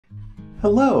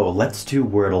Hello, let's do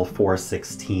Wordle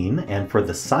 416, and for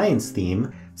the science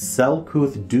theme,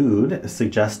 Selkuth Dude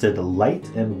suggested light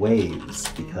and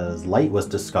waves, because light was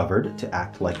discovered to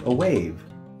act like a wave.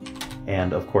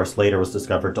 And of course later was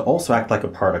discovered to also act like a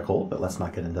particle, but let's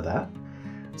not get into that.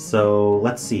 So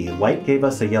let's see, light gave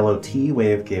us a yellow T,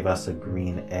 wave gave us a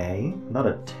green A. Not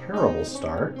a terrible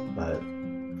start, but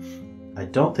I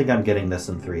don't think I'm getting this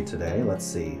in 3 today. Let's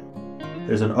see.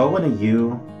 There's an O and a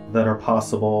U that are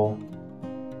possible.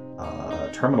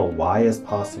 Terminal Y is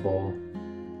possible.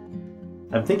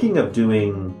 I'm thinking of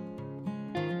doing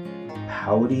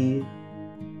howdy,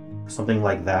 something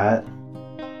like that,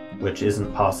 which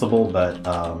isn't possible, but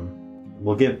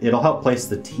it'll help place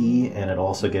the T, and it'll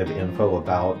also give info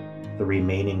about the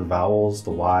remaining vowels, the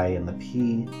Y and the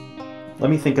P. Let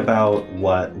me think about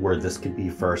what word this could be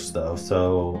first, though.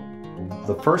 So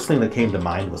the first thing that came to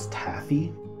mind was taffy,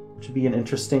 which would be an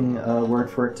interesting word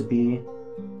for it to be.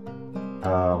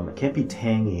 It can't be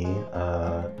tangy.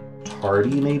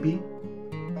 Tardy, maybe?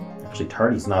 Actually,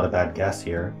 tardy's not a bad guess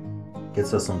here.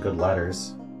 Gets us some good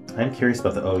letters. I'm curious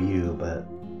about the OU, but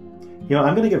you know,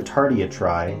 I'm going to give tardy a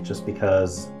try, just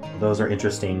because those are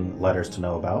interesting letters to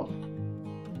know about.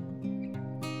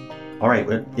 Alright,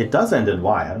 it does end in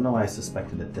Y. I don't know why I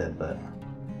suspected it did, but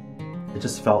it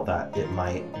just felt that it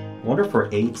might. I wonder for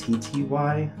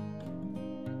A-T-T-Y?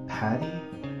 Patty?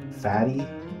 Fatty?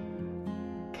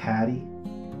 Caddy?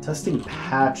 Testing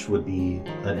patch would be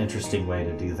an interesting way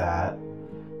to do that.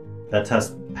 That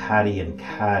tests patty and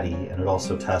caddy, and it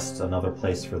also tests another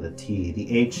place for the T.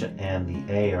 The H and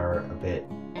the A are a bit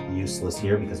useless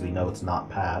here because we know it's not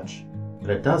patch. But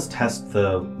it does test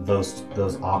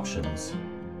those options.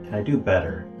 Can I do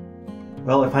better?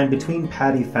 Well, if I'm between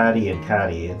patty, fatty, and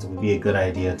caddy, it would be a good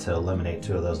idea to eliminate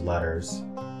 2 of those letters.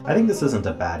 I think this isn't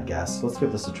a bad guess. Let's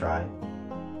give this a try.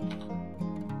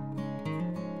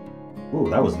 Ooh,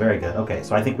 that was very good. Okay,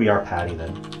 so I think we are patty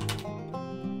then.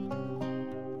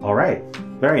 Alright,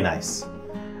 very nice.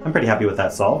 I'm pretty happy with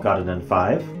that solve, got it in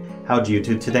 5. How'd you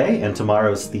do today? And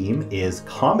tomorrow's theme is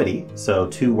comedy, so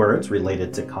 2 words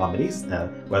related to comedies,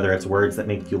 whether it's words that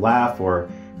make you laugh or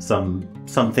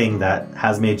something that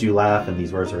has made you laugh and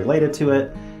these words are related to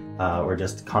it, or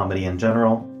just comedy in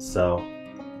general. So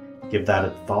give that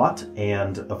a thought,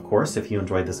 and of course, if you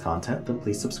enjoyed this content, then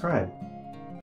please subscribe.